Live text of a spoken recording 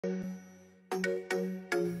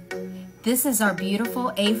This is our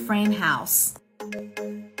beautiful A-frame house.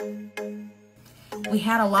 We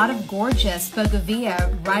had a lot of gorgeous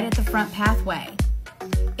bougainvillea right at the front pathway.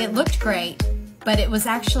 It looked great, but it was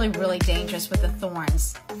actually really dangerous with the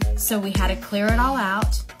thorns. So we had to clear it all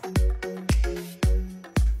out.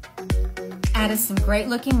 Added some great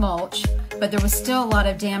looking mulch, but there was still a lot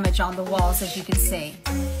of damage on the walls, as you can see.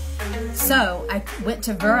 So I went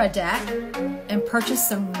to Verdec and purchased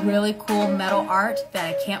some really cool metal art that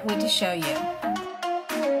I can't wait to show you.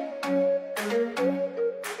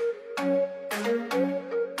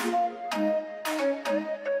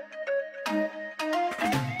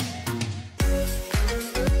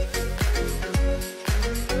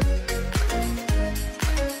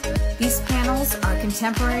 These panels are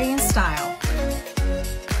contemporary in style.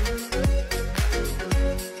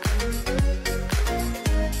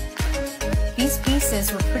 These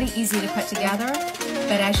pieces were pretty easy to put together,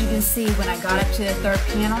 but as you can see, when I got up to the third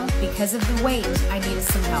panel, because of the weight, I needed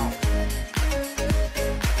some help.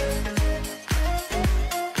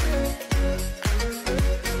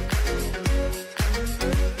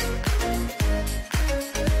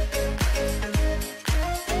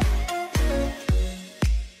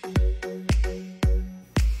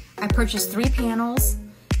 I purchased 3 panels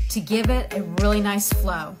to give it a really nice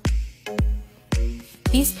flow.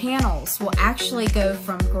 These panels will actually go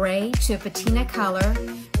from gray to a patina color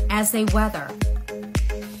as they weather.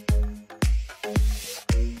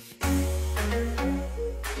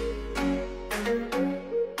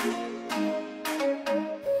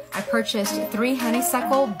 I purchased 3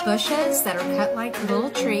 honeysuckle bushes that are cut like little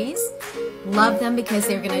trees. Love them because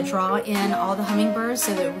they're going to draw in all the hummingbirds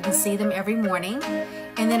so that we can see them every morning.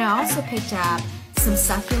 And then I also picked up some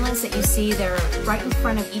succulents that you see there right in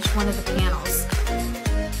front of each one of the panels.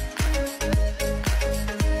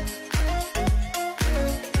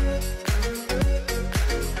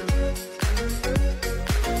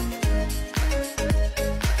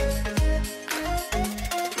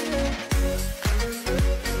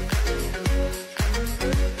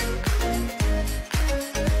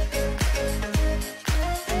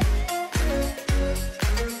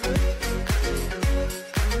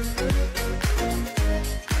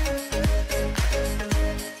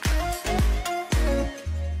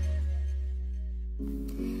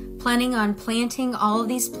 Planning on planting all of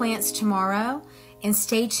these plants tomorrow, and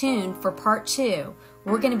stay tuned for part 2.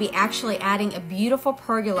 We're going to be actually adding a beautiful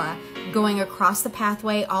pergola going across the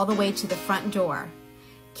pathway all the way to the front door.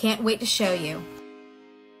 Can't wait to show you.